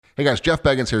Hey guys, Jeff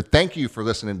Beggins here. Thank you for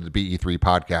listening to the BE3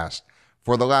 podcast.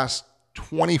 For the last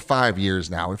 25 years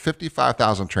now, with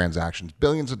 55,000 transactions,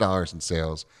 billions of dollars in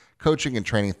sales, coaching and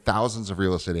training thousands of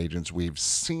real estate agents, we've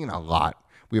seen a lot,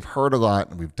 we've heard a lot,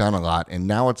 and we've done a lot, and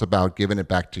now it's about giving it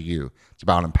back to you. It's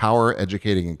about empower,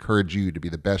 educating, encourage you to be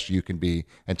the best you can be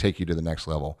and take you to the next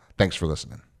level. Thanks for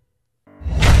listening.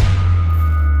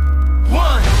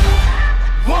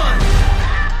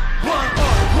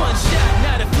 One shot,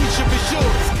 now the future is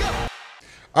yours. Go.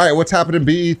 All right, what's happening in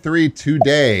BE3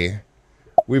 today?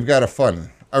 We've got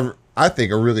I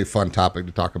think a really fun topic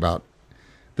to talk about.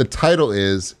 The title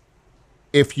is,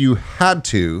 If You Had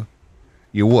To,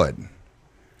 You Would.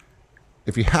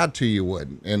 If you had to, you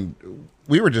would. And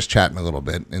we were just chatting a little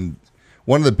bit, and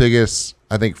one of the biggest,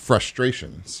 I think,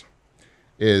 frustrations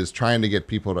is trying to get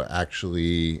people to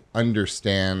actually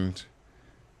understand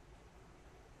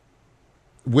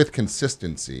with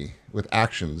consistency, with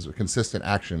actions, with consistent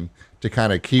action, to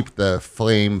kind of keep the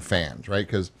flame fanned, right?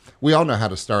 Because we all know how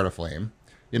to start a flame.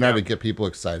 You know how to get people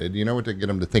excited. You know what to get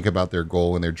them to think about their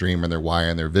goal and their dream and their why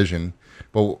and their vision.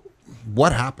 But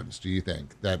what happens, do you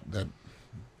think, that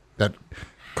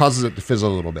causes it to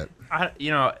fizzle a little bit?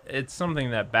 It's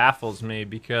something that baffles me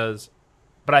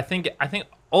but I think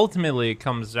ultimately it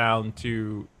comes down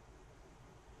to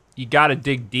you got to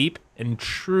dig deep and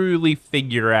truly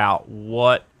figure out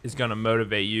what is going to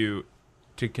motivate you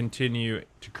to continue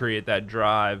to create that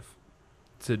drive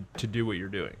to do what you're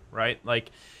doing, right? Like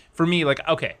for me,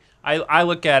 okay, I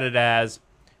look at it as,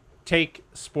 take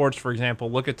sports, for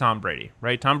example, look at Tom Brady,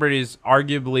 right? Tom Brady is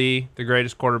arguably the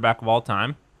greatest quarterback of all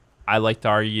time. I like to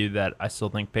argue that I still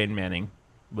think Peyton Manning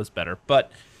was better,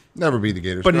 but never be the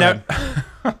Gators. But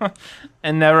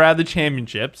and never had the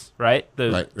championships, right?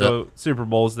 The Super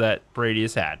Bowls that Brady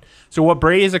has had. So what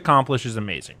Brady has accomplished is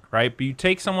amazing, right? But you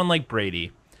take someone like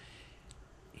Brady,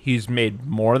 he's made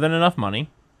more than enough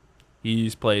money.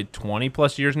 He's played 20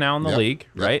 plus years now in the league,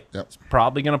 right? Yep. He's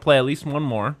probably going to play at least one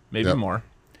more, maybe more.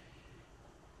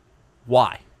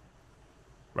 Why?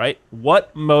 Right?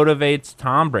 What motivates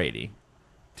Tom Brady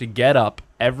to get up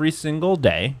every single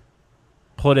day,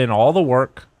 put in all the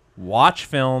work, watch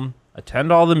film,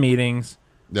 attend all the meetings,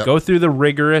 go through the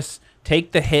rigorous,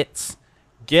 take the hits,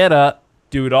 get up,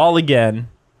 do it all again,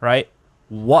 right?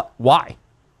 What? Why?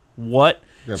 What?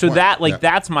 So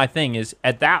that's my thing, is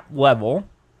at that level,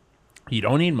 you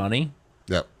don't need money.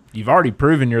 Yep. You've already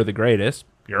proven you're the greatest.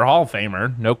 You're a Hall of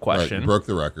Famer, no question. Right. You broke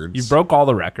the records. You broke all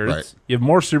the records. Right. You have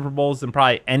more Super Bowls than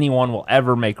probably anyone will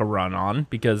ever make a run on,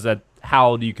 because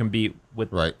how do you compete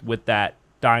with that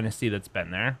dynasty that's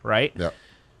been there, right? Yep.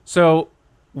 So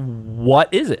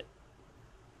what is it?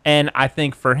 And I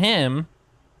think for him,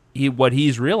 what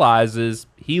he's realized is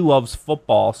he loves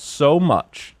football so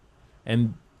much,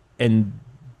 and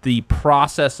the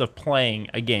process of playing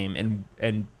a game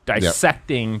and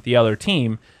dissecting the other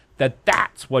team,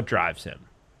 that's what drives him,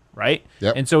 right?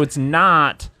 Yep. And so it's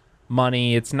not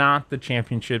money, it's not the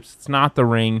championships, it's not the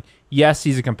ring. Yes,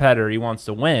 he's a competitor, he wants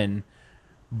to win,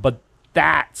 but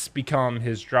that's become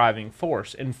his driving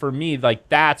force. And for me,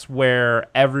 that's where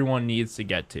everyone needs to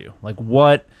get to.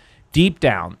 What deep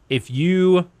down, if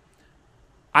you,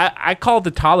 I call it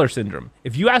the toddler syndrome.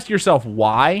 If you ask yourself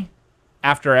why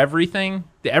after everything,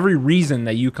 every reason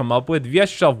that you come up with, if you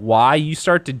ask yourself why, you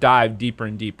start to dive deeper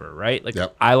and deeper, right?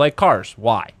 I like cars.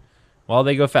 Why? Well,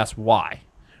 they go fast. Why?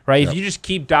 Right? If you just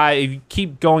if you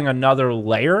keep going another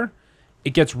layer,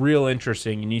 it gets real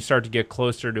interesting, and you start to get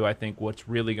closer to, I think, what's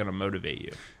really going to motivate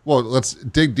you. Well, let's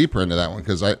dig deeper into that one,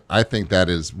 because I think that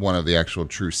is one of the actual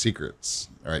true secrets,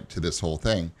 right, to this whole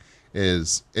thing,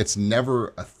 is it's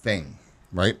never a thing,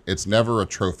 right? It's never a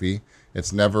trophy.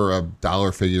 It's never a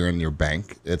dollar figure in your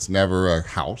bank. It's never a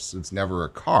house. It's never a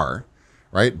car,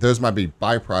 right? Those might be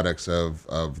byproducts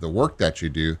of the work that you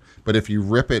do, but if you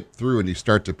rip it through and you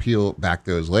start to peel back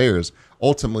those layers,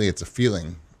 ultimately it's a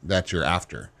feeling that you're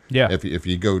after. Yeah. If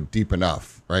you go deep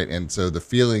enough, right? And so the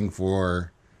feeling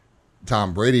for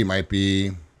Tom Brady might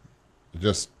be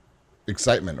just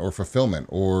excitement or fulfillment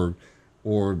or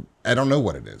I don't know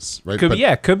what it is, right? It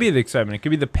could be the excitement. It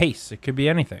could be the pace. It could be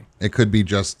anything. It could be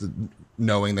just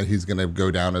knowing that he's going to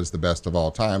go down as the best of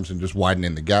all times and just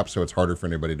widening the gap so it's harder for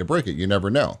anybody to break it. You never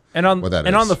know what that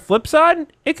is. On the flip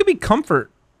side, it could be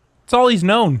comfort. It's all he's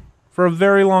known for a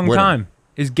very long time,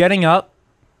 is getting up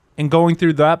and going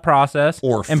through that process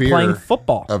and playing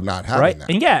football. Of not having that.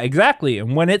 And exactly.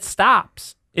 And when it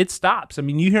stops, it stops. I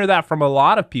mean, you hear that from a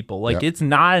lot of people. It's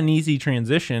not an easy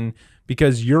transition,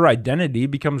 because your identity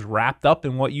becomes wrapped up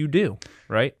in what you do,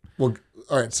 right? Well,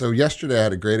 all right. So yesterday I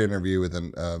had a great interview with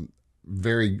a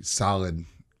very solid,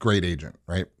 great agent,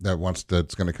 right?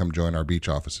 That's going to come join our beach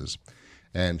offices.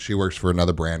 and she works for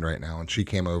another brand right now. And she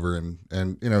came over and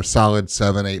solid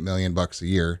 $7-8 million bucks a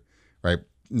year, right?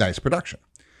 Nice production.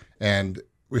 And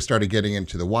we started getting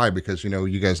into the why because,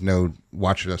 you guys know,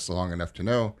 watching us long enough to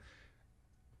know,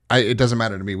 it doesn't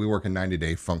matter to me. We work in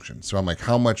 90-day functions. So I'm like,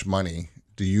 how much money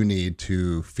do you need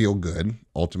to feel good?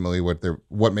 Ultimately,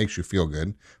 what makes you feel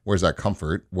good? Where's that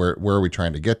comfort? Where are we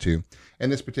trying to get to? In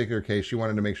this particular case, she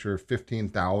wanted to make sure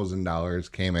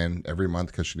 $15,000 came in every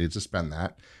month because she needs to spend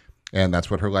that. And that's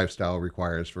what her lifestyle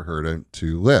requires for her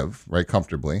to live, right,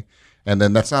 comfortably. And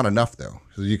then that's not enough, though.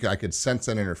 So I could sense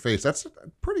that in her face. That's a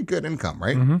pretty good income,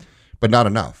 right? Mm-hmm. But not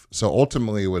enough. So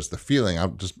ultimately, it was the feeling.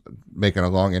 I'm just making a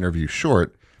long interview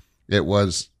short. It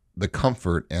was the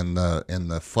comfort and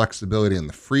the flexibility and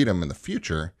the freedom in the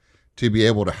future to be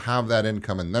able to have that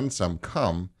income and then some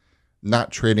come,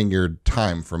 not trading your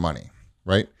time for money,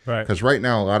 right? Right. Because right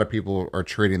now, a lot of people are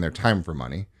trading their time for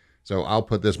money. So I'll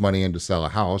put this money in to sell a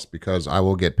house because I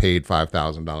will get paid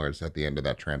 $5,000 at the end of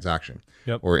that transaction,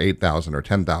 yep. or $8,000 or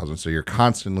 $10,000. So you're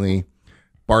constantly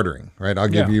bartering, right? I'll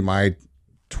give you my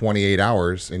 28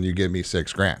 hours and you give me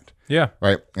 $6,000. Yeah.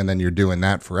 Right. And then you're doing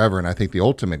that forever. And I think the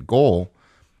ultimate goal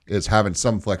is having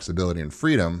some flexibility and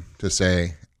freedom to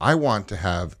say, I want to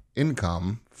have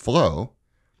income flow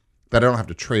that I don't have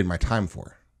to trade my time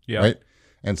for. Yeah. Right.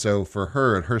 And so for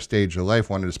her at her stage of life,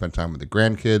 wanted to spend time with the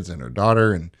grandkids and her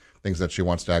daughter and things that she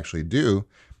wants to actually do,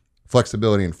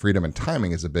 flexibility and freedom and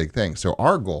timing is a big thing. So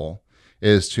our goal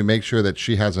is to make sure that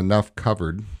she has enough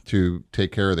covered to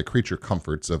take care of the creature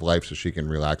comforts of life so she can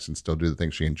relax and still do the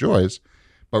things she enjoys,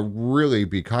 but really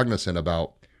be cognizant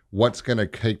about what's going to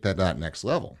take that next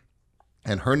level.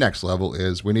 And her next level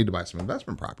is we need to buy some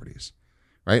investment properties,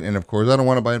 right? And of course, I don't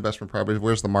want to buy investment properties.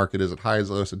 Where's the market? Is it high, is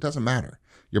it low? So it doesn't matter.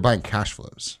 You're buying cash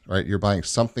flows, right? You're buying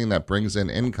something that brings in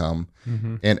income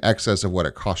in excess of what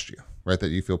it cost you, right?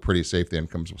 That you feel pretty safe the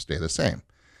incomes will stay the same.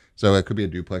 So it could be a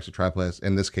duplex, a triplex.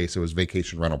 In this case, it was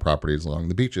vacation rental properties along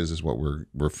the beaches is what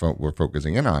we're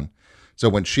focusing in on. So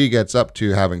when she gets up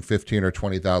to having $15,000 or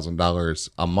 $20,000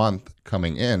 a month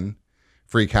coming in,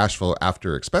 free cash flow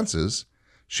after expenses,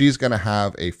 she's going to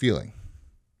have a feeling,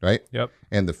 right? Yep.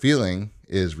 And the feeling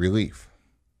is relief,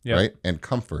 right? And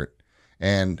comfort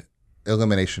and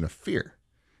elimination of fear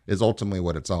is ultimately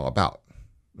what it's all about,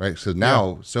 right? So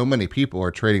now so many people are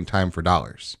trading time for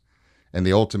dollars. And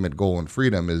the ultimate goal in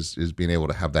freedom is being able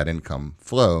to have that income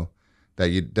flow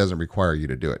that doesn't require you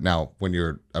to do it. Now, when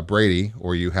you're a Brady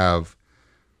or you have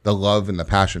the love and the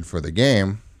passion for the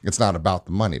game, it's not about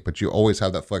the money, but you always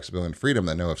have that flexibility and freedom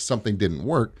that know if something didn't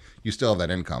work, you still have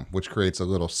that income, which creates a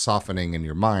little softening in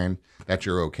your mind that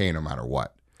you're okay no matter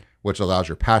what, which allows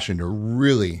your passion to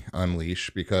really unleash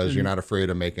because you're not afraid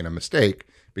of making a mistake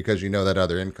because you know that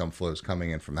other income flow is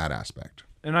coming in from that aspect.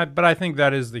 But I think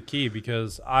that is the key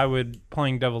because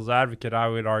playing devil's advocate, I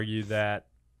would argue that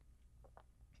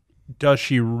does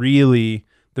she really,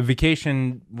 the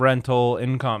vacation rental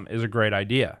income is a great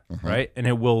idea, right? And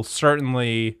it will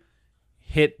certainly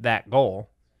hit that goal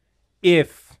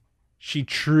if she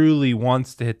truly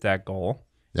wants to hit that goal.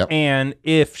 Yep. And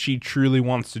if she truly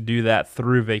wants to do that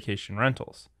through vacation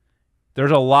rentals.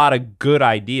 There's a lot of good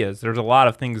ideas. There's a lot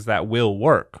of things that will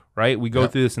work, right? We go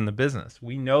through this in the business.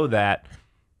 We know that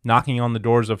knocking on the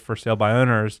doors of for sale by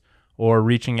owners or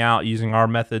reaching out using our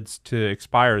methods to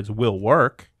expireds will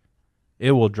work.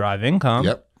 It will drive income.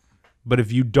 Yep. But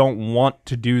if you don't want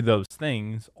to do those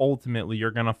things, ultimately you're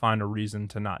going to find a reason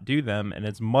to not do them. And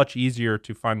it's much easier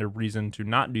to find a reason to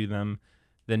not do them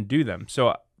than do them.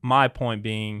 So my point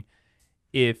being,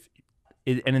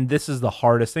 and this is the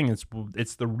hardest thing,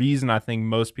 it's the reason I think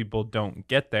most people don't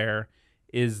get there,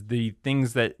 is the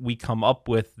things that we come up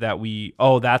with that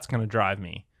that's going to drive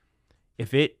me.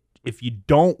 If you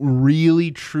don't really,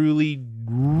 truly,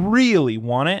 really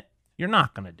want it, you're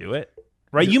not going to do it.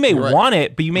 Right? You may want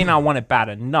it, but you may not want it bad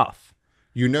enough.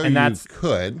 You know you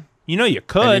could. You know you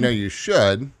could. And you know you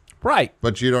should. Right.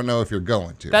 But you don't know if you're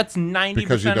going to. That's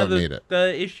 90% of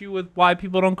the issue with why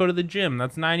people don't go to the gym.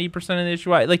 That's 90% of the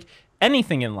issue. Like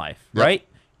anything in life, right?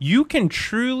 You can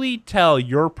truly tell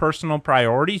your personal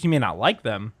priorities. You may not like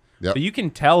them, but you can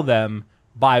tell them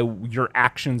by your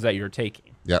actions that you're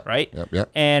taking. Right?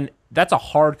 And that's a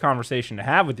hard conversation to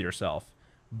have with yourself.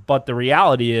 But the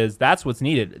reality is that's what's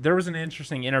needed. There was an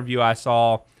interesting interview I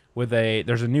saw with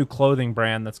there's a new clothing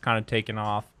brand that's kind of taken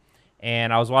off.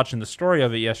 And I was watching the story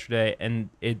of it yesterday, and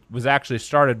it was actually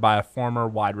started by a former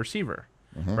wide receiver,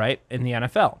 right, in the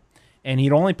NFL. And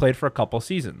he'd only played for a couple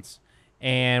seasons.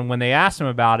 And when they asked him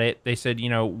about it, they said,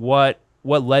 what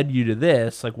led you to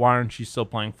this? Like, why aren't you still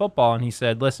playing football? And he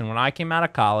said, listen, when I came out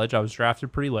of college, I was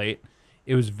drafted pretty late.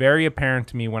 It was very apparent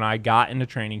to me when I got into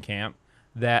training camp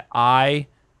that I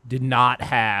did not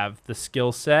have the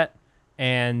skill set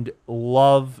and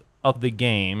love of the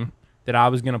game that I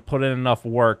was going to put in enough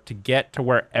work to get to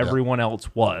where everyone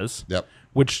else was, Yep.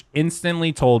 which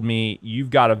instantly told me you've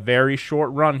got a very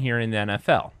short run here in the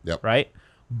NFL, Yep. right?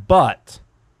 But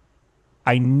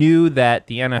I knew that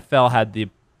the NFL had the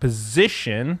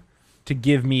position to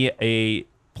give me a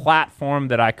platform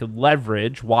that I could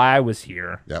leverage while I was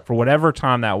here Yep. for whatever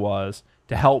time that was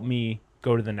to help me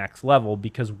go to the next level.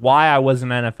 Because while I was an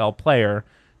NFL player,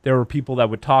 there were people that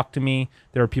would talk to me.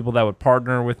 There were people that would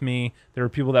partner with me. There were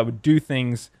people that would do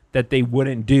things that they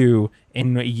wouldn't do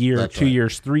in a year, That's 2 right.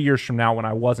 years, 3 years from now when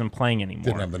I wasn't playing anymore.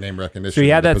 Didn't have the name recognition. So he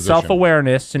had the that position.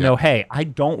 self-awareness to know, Yep. hey, I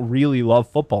don't really love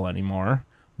football anymore,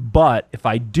 but if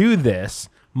I do this,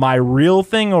 my real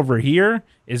thing over here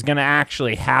is going to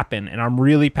actually happen, and I'm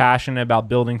really passionate about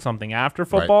building something after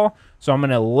football, so I'm going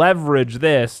to leverage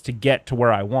this to get to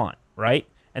where I want, right?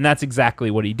 And that's exactly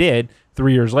what he did.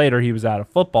 3 years later, he was out of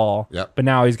football, Yep. but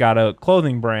now he's got a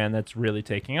clothing brand that's really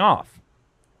taking off.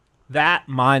 That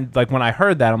mind, like when I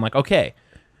heard that, I'm like, okay,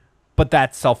 but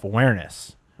that's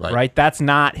self-awareness, right? That's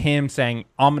not him saying,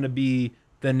 I'm going to be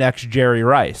the next Jerry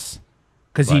Rice,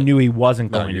 because he Right. knew he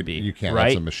wasn't No, going you- to be. you can't. Right?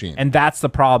 That's a machine. And that's the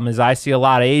problem is I see a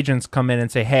lot of agents come in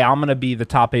and say, hey, I'm going to be the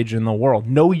top agent in the world.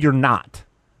 No, you're not,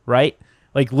 right?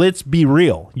 Like, let's be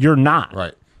real. You're not.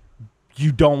 Right.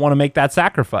 You don't want to make that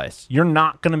sacrifice. You're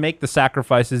not going to make the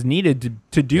sacrifices needed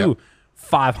to do Yep.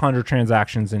 500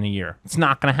 transactions in a year. It's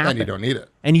not going to happen. And you don't need it.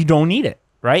 And you don't need it,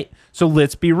 right? So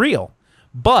let's be real.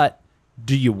 But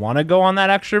do you want to go on that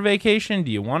extra vacation?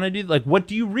 Do you want to do, like, what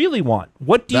do you really want?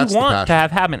 What do That's you the want to passion.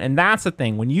 have happen? And that's the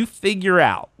thing. When you figure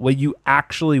out what you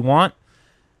actually want,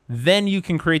 then you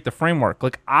can create the framework.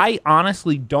 Like, I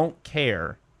honestly don't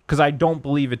care, because I don't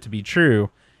believe it to be true,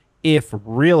 if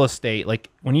real estate, like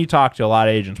when you talk to a lot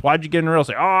of agents, why'd you get in real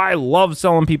estate? Oh, I love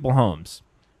selling people homes.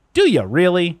 Do you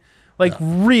really? Like,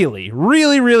 really,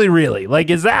 really, really, really?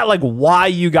 Like, is that like why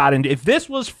you got into? If this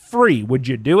was free, would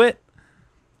you do it?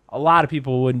 A lot of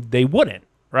people would. They wouldn't,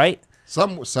 right?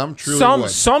 Some truly Some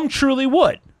would. some truly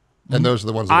would. And those are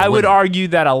the ones that I would wouldn't. argue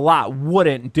that a lot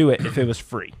wouldn't do it if it was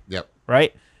free, Yep.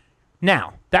 right?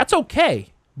 Now, that's okay,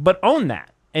 but own that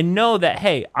and know that,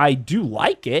 hey, I do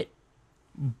like it,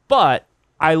 but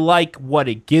I like what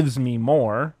it gives me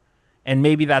more, and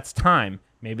maybe that's time,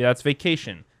 maybe that's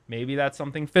vacation, maybe that's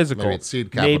something physical, Maybe it's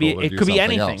seed capital maybe to it do could be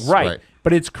something anything, else, right? right.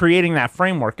 But it's creating that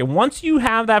framework, and once you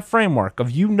have that framework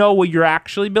of you know what you're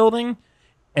actually building,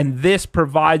 and this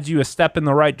provides you a step in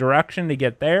the right direction to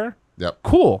get there, Yep.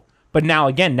 cool. But now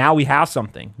again, now we have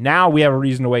something. Now we have a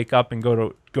reason to wake up and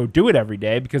go do it every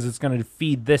day, because it's going to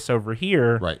feed this over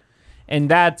here. Right. And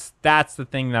that's the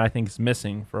thing that I think is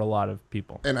missing for a lot of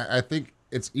people. And I think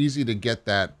it's easy to get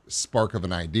that spark of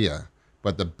an idea,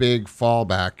 but the big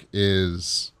fallback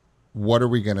is, what are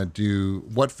we going to do?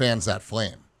 What fans that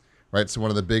flame? Right. So one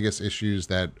of the biggest issues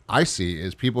that I see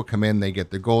is people come in, they get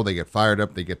the goal, they get fired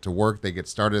up, they get to work, they get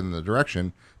started in the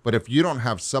direction. But if you don't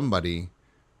have somebody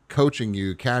coaching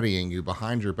you, caddying you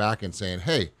behind your back and saying,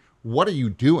 hey, what are you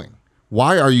doing?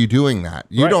 Why are you doing that?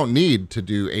 You Right. don't need to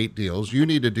do 8 deals. You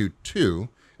need to do 2.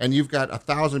 And you've got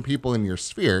 1,000 people in your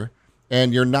sphere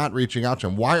and you're not reaching out to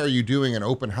them. Why are you doing an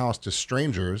open house to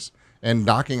strangers and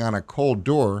knocking on a cold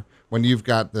door when you've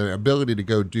got the ability to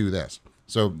go do this?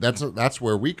 So that's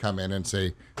where we come in and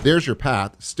say, there's your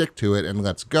path, stick to it, and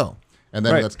let's go. And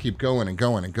then Right. let's keep going and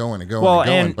going and going and going Well, and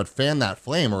going. and- But fan that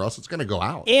flame or else it's going to go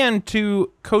out. And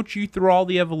to coach you through all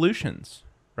the evolutions,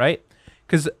 right?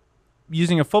 Because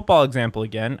using a football example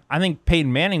again, I think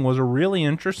Peyton Manning was a really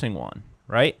interesting one,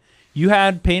 right? You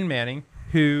had Peyton Manning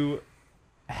who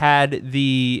had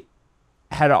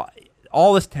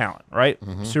all this talent, right?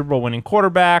 Super Bowl winning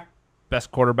quarterback,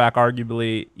 best quarterback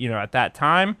arguably, at that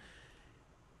time.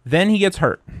 Then he gets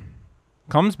hurt,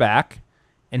 comes back,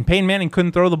 and Peyton Manning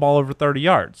couldn't throw the ball over 30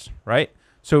 yards, right?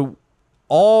 So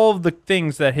all of the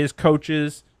things that his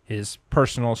coaches, his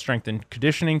personal strength and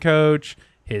conditioning coach,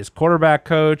 his quarterback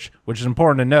coach, which is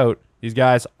important to note, these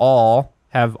guys all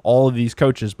have all of these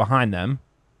coaches behind them.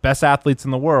 Best athletes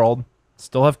in the world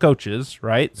still have coaches,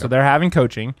 right? So they're having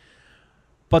coaching.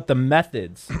 But the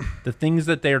methods, the things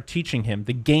that they're teaching him,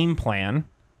 the game plan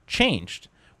changed.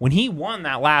 When he won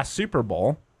that last Super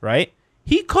Bowl, right,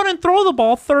 he couldn't throw the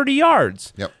ball 30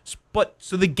 yards. Yep. But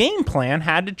so the game plan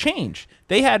had to change.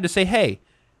 They had to say, hey,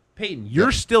 Peyton,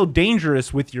 you're still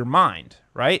dangerous with your mind,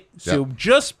 right? So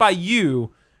just by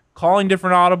you calling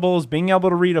different audibles, being able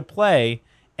to read a play,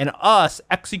 and us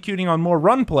executing on more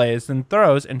run plays than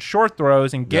throws and short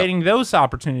throws and getting those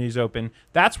opportunities open,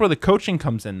 that's where the coaching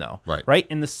comes in, though. Right. Right?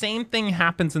 And the same thing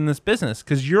happens in this business,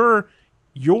 because you're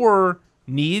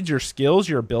needs, your skills,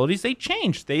 your abilities, they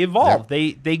change, they evolve,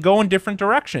 they go in different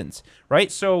directions,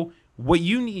 right? So what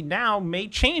you need now may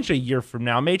change a year from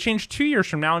now, may change 2 years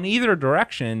from now in either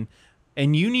direction,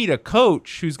 and you need a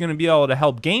coach who's going to be able to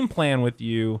help game plan with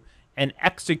you and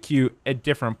execute at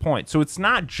different points. So it's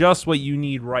not just what you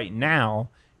need right now,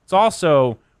 it's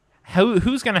also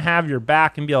who's going to have your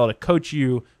back and be able to coach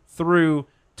you through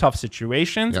tough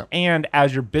situations and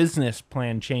as your business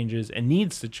plan changes and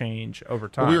needs to change over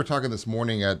time. Well, we were talking this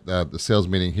morning at the sales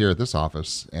meeting here at this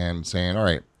office and saying, all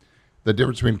right, the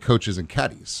difference between coaches and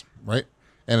caddies, right?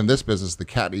 And in this business, the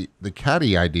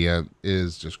caddy idea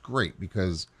is just great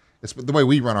because it's the way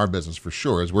we run our business for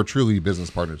sure is we're truly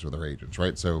business partners with our agents,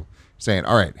 right? So saying,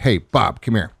 all right, hey, Bob,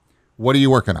 come here. What are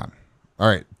you working on? All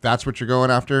right, that's what you're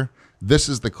going after. This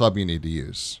is the club you need to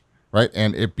use. Right.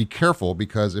 And be careful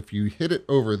because if you hit it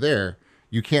over there,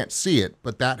 you can't see it,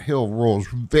 but that hill rolls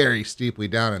very steeply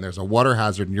down and there's a water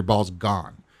hazard and your ball's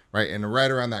gone. Right. And right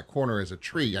around that corner is a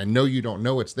tree. I know you don't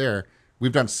know it's there.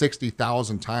 We've done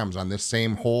 60,000 times on this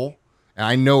same hole and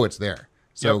I know it's there.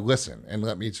 So listen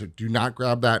and so do not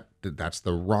grab that. That's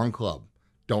the wrong club.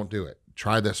 Don't do it.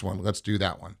 Try this one. Let's do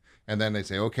that one. And then they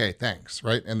say, okay, thanks.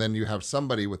 Right. And then you have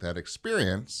somebody with that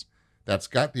experience that's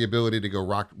got the ability to go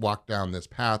walk down this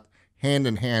path hand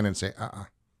in hand and say,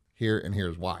 here and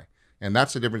here's why. And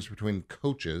that's the difference between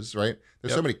coaches, right?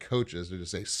 There's so many coaches who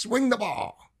just say, swing the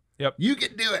ball. Yep. You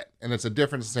can do it. And it's a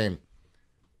difference saying,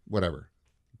 whatever,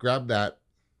 grab that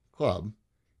club,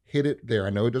 hit it there.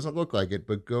 I know it doesn't look like it,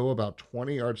 but go about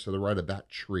 20 yards to the right of that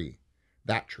tree.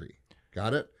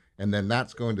 Got it? And then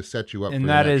that's going to set you up for the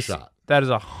next shot. That is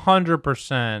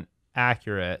 100%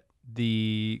 accurate.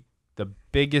 The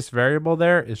biggest variable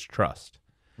there is trust.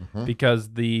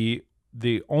 Because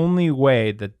the only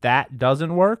way that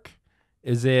doesn't work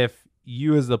is if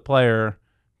you as the player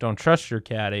don't trust your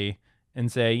caddy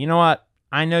and say, you know what,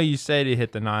 I know you say to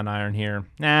hit the 9-iron here.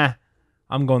 Nah,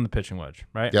 I'm going the pitching wedge,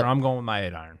 right? Or I'm going with my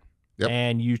 8-iron.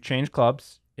 And you change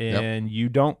clubs and you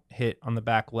don't hit on the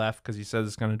back left because he says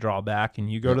it's going to draw back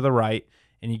and you go to the right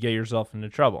and you get yourself into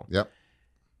trouble.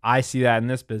 I see that in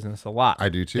this business a lot. I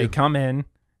do too. They come in,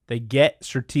 they get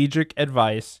strategic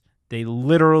advice. They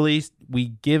literally,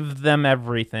 we give them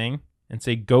everything and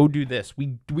say, go do this.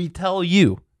 We tell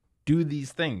you, do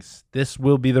these things. This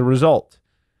will be the result.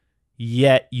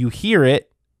 Yet you hear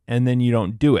it and then you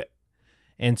don't do it.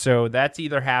 And so that's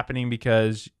either happening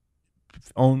because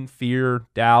own fear,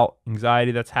 doubt,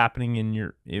 anxiety that's happening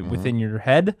in within your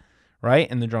head, right?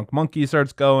 And the drunk monkey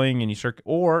starts going and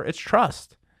or it's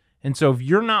trust. And so if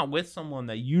you're not with someone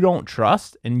that you don't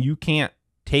trust and you can't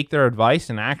take their advice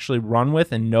and actually run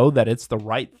with and know that it's the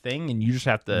right thing and you just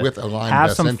have to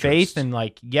have some faith and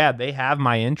they have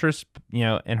my interest,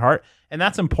 in heart. And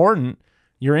that's important.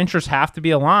 Your interests have to be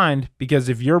aligned because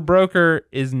if your broker's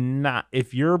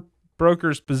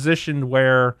positioned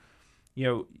where,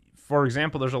 for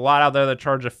example, there's a lot out there that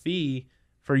charge a fee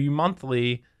for you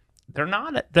monthly, they're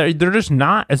just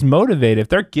not as motivated. If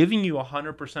they're giving you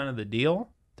 100% of the deal,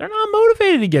 they're not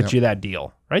motivated to get you that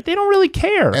deal, right? They don't really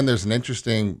care. And there's an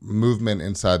interesting movement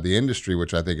inside the industry,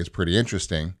 which I think is pretty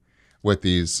interesting with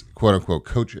these quote unquote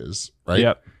coaches,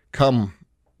 right? Come,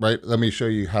 right? Let me show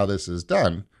you how this is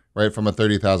done, right? From a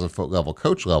 30,000 foot level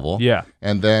coach level.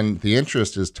 And then the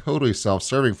interest is totally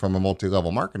self-serving from a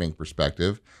multi-level marketing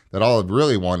perspective that all I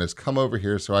really want is come over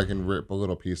here so I can rip a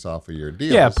little piece off of your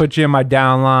deals. Put you in my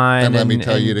downline. And let me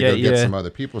tell you to go get some other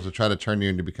people to try to turn you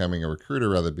into becoming a recruiter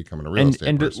rather than becoming a real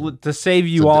estate person. And to save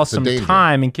you all some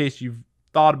time in case you've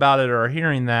thought about it or are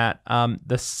hearing that,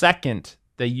 the second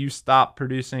that you stop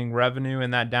producing revenue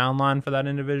in that downline for that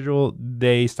individual,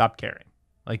 they stop caring.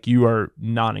 Like you are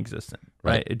non-existent,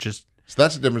 right? It just... So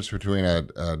that's the difference between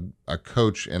a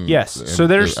coach and, so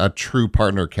there's a true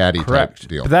partner caddy type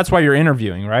deal. But that's why you're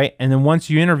interviewing, right? And then once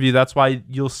you interview, that's why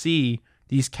you'll see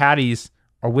these caddies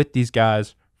are with these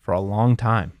guys for a long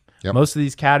time. Most of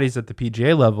these caddies at the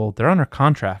PGA level, they're under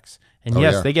contracts. And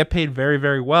they get paid very,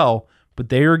 very well, but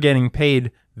they are getting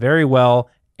paid very well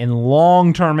in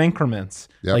long-term increments.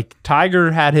 Like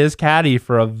Tiger had his caddy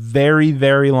for a very,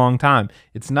 very long time.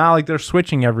 It's not like they're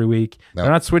switching every week. They're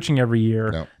not switching every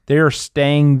year. They are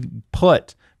staying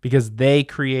put because they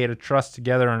create a trust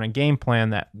together and a game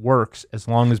plan that works as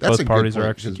long as both parties are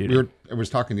executing. I was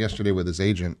talking yesterday with his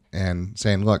agent and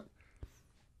saying, look,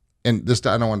 and this,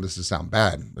 I don't want this to sound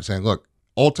bad, but saying, look,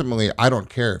 ultimately, I don't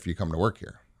care if you come to work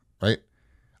here, right?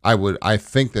 I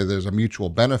think that there's a mutual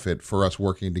benefit for us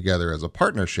working together as a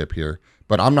partnership here,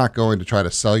 but I'm not going to try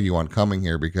to sell you on coming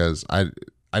here because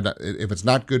if it's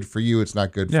not good for you, it's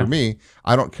not good for me.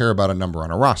 I don't care about a number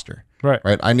on a roster.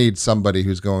 Right. I need somebody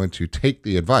who's going to take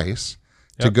the advice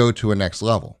to go to a next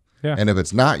level. Yeah. And if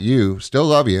it's not you, still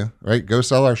love you, right? Go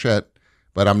sell our shit.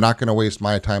 But I'm not going to waste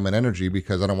my time and energy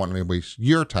because I don't want to waste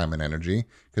your time and energy.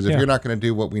 Because if you're not going to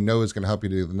do what we know is going to help you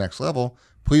to the next level,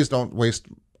 please don't waste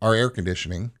our air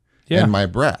conditioning and my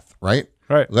breath, right?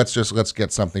 Right. Let's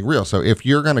get something real. So if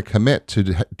you're going to commit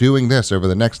to doing this over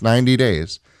the next 90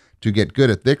 days to get good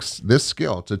at this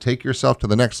skill, to take yourself to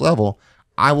the next level,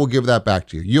 I will give that back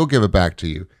to you. You'll give it back to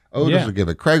you. Otis will give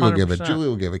it. Craig will give it. 100%. Julie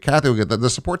will give it. Kathy will give it. The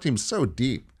support team's so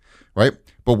deep, right?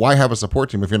 But why have a support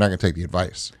team if you're not going to take the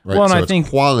advice, right? Well, and so I it's think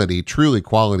quality, truly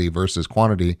quality versus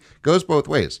quantity goes both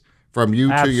ways. From you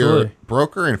to your Absolutely.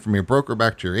 broker and from your broker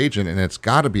back to your agent, and it's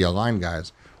got to be aligned,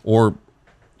 guys, or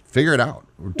figure it out.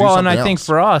 Or do well, and I something think else.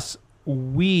 for us,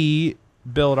 we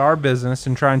build our business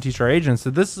and try and teach our agents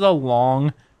that this is a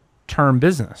long-term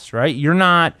business, right? You're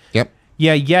not. Yep.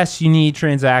 Yeah, yes, you need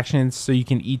transactions so you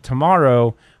can eat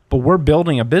tomorrow, but we're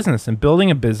building a business, and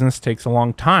building a business takes a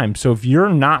long time. So if you're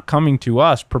not coming to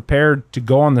us prepared to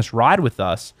go on this ride with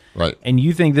us, Right. and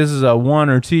you think this is a 1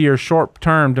 or 2 year short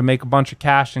term to make a bunch of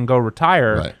cash and go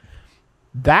retire, Right.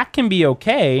 that can be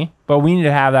okay, but we need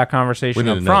to have that conversation We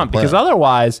need up to know front the plan. because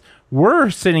otherwise we're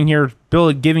sitting here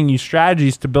giving you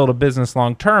strategies to build a business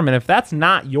long term. And if that's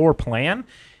not your plan,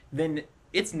 then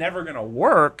it's never going to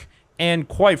work. And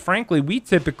quite frankly, we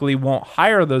typically won't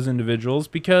hire those individuals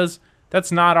because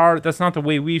that's not the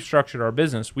way we've structured our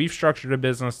business. We've structured a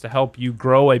business to help you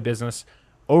grow a business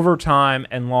over time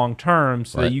and long term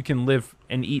so Right. that you can live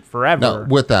and eat forever. Now,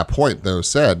 with that point, though,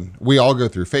 said, we all go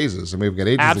through phases, and we've got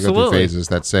agents that go Absolutely. through phases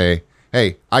that say,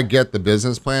 hey, I get the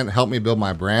business plan, help me build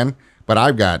my brand, but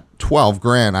I've got 12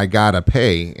 grand I got to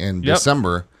pay in Yep.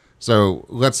 December. So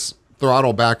let's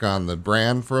throttle back on the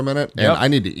brand for a minute, and Yep. I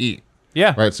need to eat.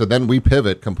 Yeah. Right. So then we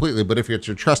pivot completely. But if it's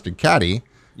your trusted caddy,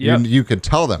 Yep. you could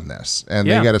tell them this, and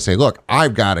Yeah. they got to say, look,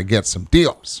 I've got to get some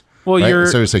deals. Well, right?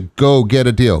 So you say, go get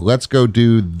a deal. Let's go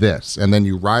do this. And then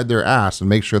you ride their ass and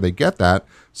make sure they get that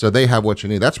so they have what you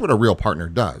need. That's what a real partner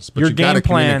does. But Your you got to game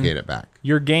plan- communicate it back.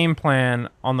 Your game plan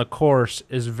on the course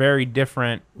is very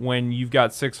different when you've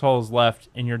got 6 holes left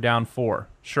and you're down 4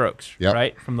 strokes, Yep.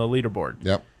 right, from the leaderboard.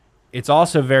 Yep. It's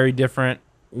also very different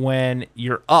when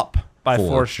you're up by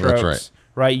 4 That's strokes,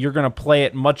 right? You're going to play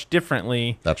it much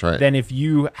differently That's right. than if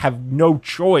you have no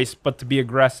choice but to be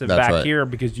aggressive That's back right. here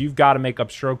because you've got to make up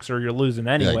strokes or you're losing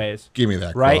anyways. give me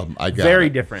that Right? club. I got Very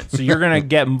it. different. So you're going to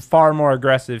get far more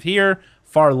aggressive here,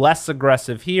 far less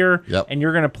aggressive here, Yep. and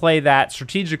you're going to play that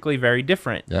strategically very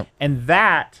different. Yep. And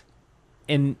that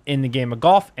in the game of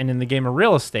golf and in the game of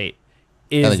real estate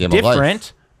is the game of life.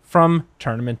 different from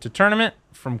tournament to tournament,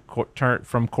 from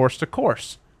course to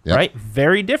course, Yep. right?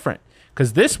 Very different.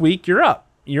 Because this week you're up,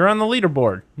 you're on the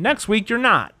leaderboard. Next week you're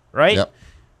not, right? Yep.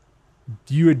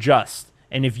 You adjust.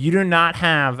 And if you do not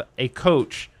have a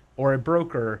coach or a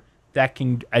broker that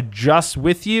can adjust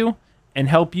with you and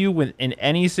help you in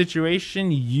any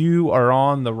situation, you are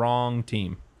on the wrong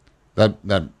team.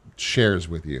 That shares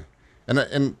with you.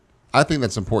 And I think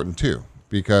that's important too,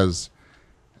 because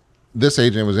this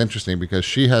agent was interesting because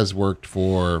she has worked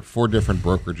for 4 different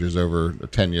brokerages over a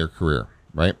 10-year career,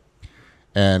 right?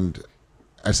 And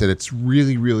I said, it's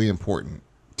really, really important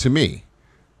to me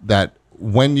that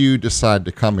when you decide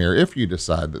to come here, if you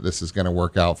decide that this is going to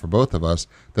work out for both of us,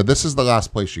 that this is the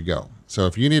last place you go. So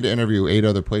if you need to interview 8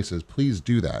 other places, please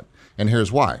do that. And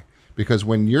here's why. Because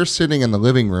when you're sitting in the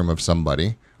living room of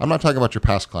somebody, I'm not talking about your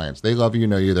past clients. They love you,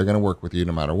 know you, they're going to work with you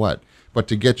no matter what. But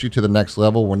to get you to the next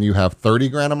level, when you have 30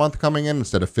 grand a month coming in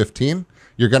instead of 15,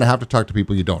 you're going to have to talk to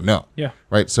people you don't know. Yeah.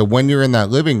 Right. So when you're in that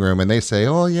living room and they say,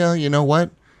 oh, yeah, you know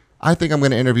what? I think I'm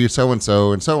going to interview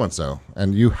so-and-so and so-and-so.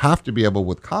 And you have to be able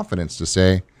with confidence to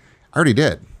say, I already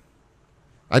did.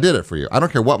 I did it for you. I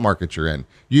don't care what market you're in.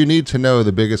 You need to know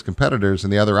the biggest competitors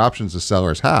and the other options the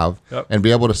sellers have Yep. and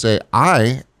be able to say,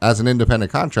 I, as an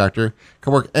independent contractor,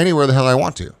 can work anywhere the hell I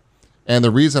want to. And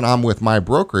the reason I'm with my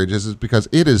brokerage is because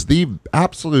it is the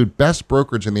absolute best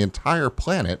brokerage in the entire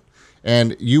planet.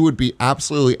 And you would be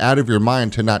absolutely out of your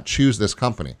mind to not choose this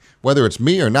company. Whether it's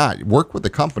me or not, work with the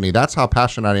company. That's how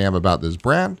passionate I am about this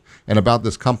brand and about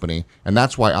this company. And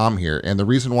that's why I'm here. And the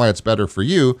reason why it's better for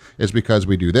you is because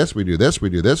we do this, we do this, we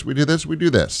do this, we do this, we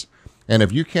do this. And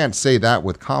if you can't say that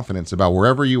with confidence about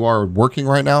wherever you are working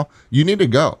right now, you need to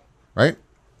go, right?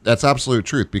 That's absolute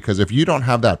truth. Because if you don't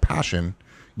have that passion,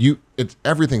 it's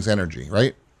everything's energy,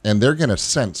 right? And they're going to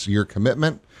sense your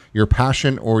commitment, your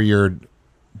passion, or your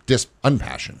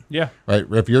unpassion. Yeah. Right.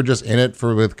 If you're just in it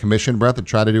with commission breath to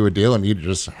try to do a deal and you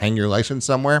just hang your license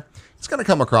somewhere, it's going to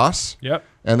come across. Yep.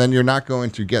 And then you're not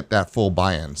going to get that full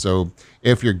buy-in. So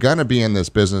if you're going to be in this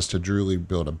business to truly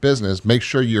build a business, make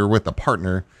sure you're with a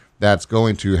partner that's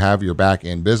going to have your back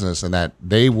in business, and that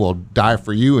they will die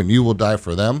for you and you will die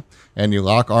for them, and you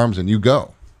lock arms and you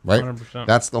go. Right? 100%.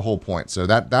 That's the whole point. So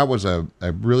that was a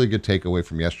really good takeaway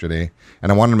from yesterday.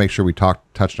 And I wanted to make sure we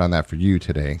touched on that for you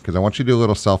today, because I want you to do a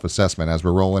little self-assessment as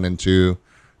we're rolling into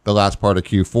the last part of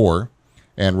Q4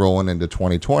 and rolling into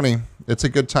 2020. It's a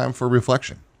good time for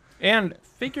reflection. And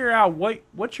figure out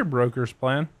what's your broker's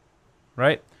plan,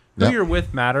 right? Who Yep. you're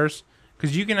with matters,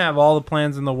 because you can have all the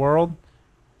plans in the world,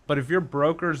 but if your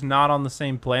broker's not on the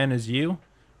same plan as you,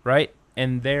 right,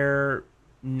 and they're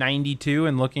 92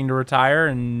 and looking to retire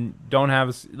and don't have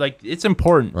it's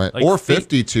important, Right. Like, Or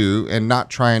 52 and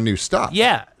not trying new stuff.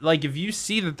 Yeah, like if you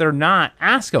see that they're not,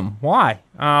 ask them why.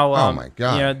 Oh my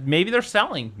God. You know, maybe they're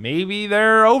selling. Maybe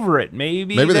they're over it.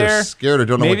 Maybe they're scared or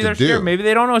don't know maybe what they're to do. scared. Maybe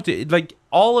they don't know what to. Like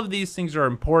all of these things are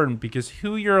important, because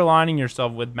who you're aligning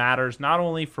yourself with matters, not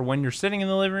only for when you're sitting in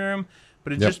the living room,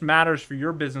 but it Yep. just matters for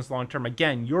your business long term.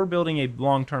 Again, you're building a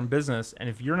long term business, and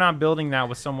if you're not building that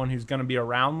with someone who's going to be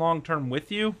around long term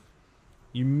with you,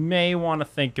 you may want to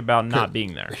think about not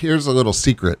being there. Here's a little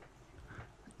secret.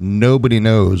 Nobody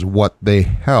knows what the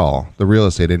hell the real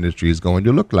estate industry is going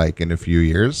to look like in a few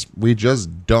years. We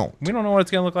just don't. We don't know what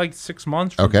it's going to look like 6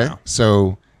 months from Okay. now.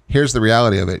 So here's the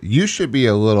reality of it. You should be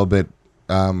a little bit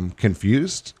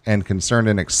confused and concerned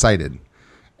and excited.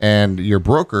 And your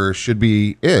broker should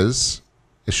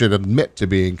admit to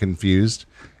being confused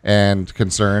and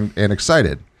concerned and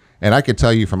excited. And I could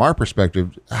tell you from our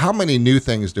perspective, how many new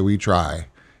things do we try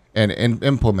and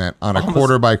implement on a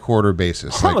quarter by quarter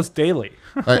basis? Almost daily.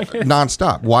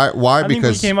 Nonstop. Why? I think we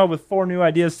Because came up with 4 new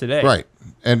ideas today. right.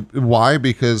 And why?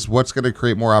 Because what's going to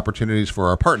create more opportunities for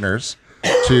our partners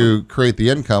to create the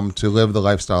income to live the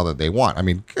lifestyle that they want. I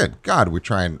mean, good God,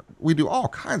 we do all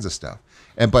kinds of stuff.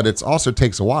 But it also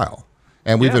takes a while.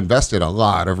 And we've Yeah. invested a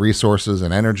lot of resources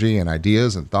and energy and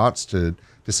ideas and thoughts to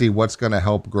see what's going to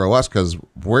help grow us, because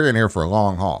we're in here for a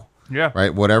long haul. Yeah.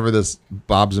 Right. Whatever this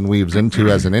bobs and weaves into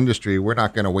as an industry, we're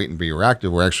not going to wait and be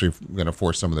reactive. We're actually going to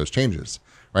force some of those changes.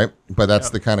 Right. But that's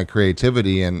the kind of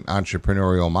creativity and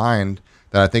entrepreneurial mind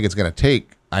that I think it's going to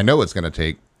take. I know it's going to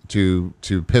take to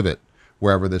pivot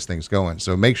wherever this thing's going.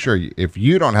 So make sure if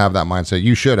you don't have that mindset,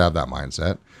 you should have that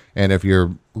mindset. And if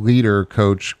your leader,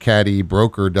 coach, caddy,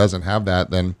 broker doesn't have that,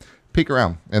 then peek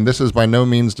around. And this is by no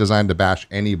means designed to bash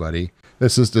anybody.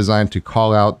 This is designed to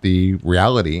call out the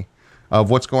reality of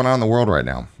what's going on in the world right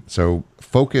now. So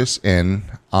focus in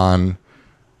on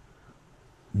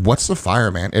what's the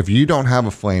fire, man. If you don't have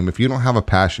a flame, if you don't have a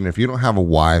passion, if you don't have a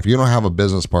why, if you don't have a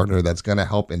business partner that's going to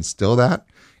help instill that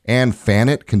and fan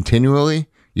it continually,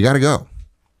 you got to go.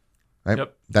 Right?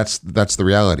 Yep. That's the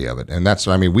reality of it. And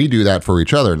we do that for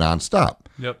each other nonstop.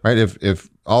 Yep. Right? If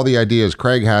all the ideas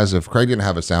Craig has, if Craig didn't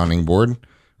have a sounding board,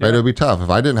 right, it would be tough. If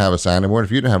I didn't have a sounding board,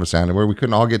 if you didn't have a sounding board, we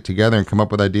couldn't all get together and come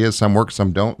up with ideas. Some work,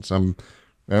 some don't, some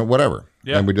whatever.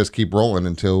 Yeah. And we just keep rolling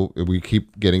until we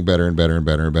keep getting better and better and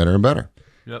better and better and better.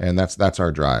 Yep. And that's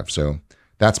our drive. So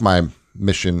that's my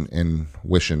mission and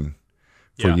wishing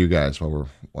for Yeah. you guys while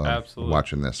we're Absolutely.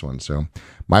 watching this one. So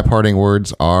my parting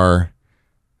words are: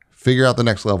 figure out the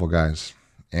next level, guys,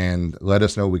 and let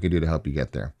us know what we can do to help you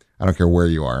get there. I don't care where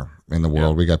you are in the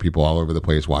world. Yeah. We got people all over the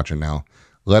place watching now.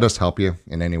 Let us help you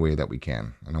in any way that we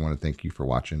can. And I want to thank you for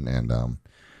watching. And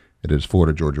it is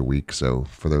Florida Georgia week. So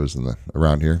for those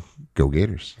around here, go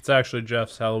Gators. It's actually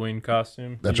Jeff's Halloween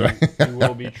costume. That's You- right. You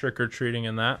will be trick-or-treating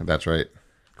in that. That's right.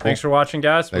 Cool. Thanks for watching,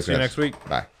 guys. We'll Thanks, see you guys. next week.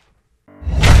 Bye.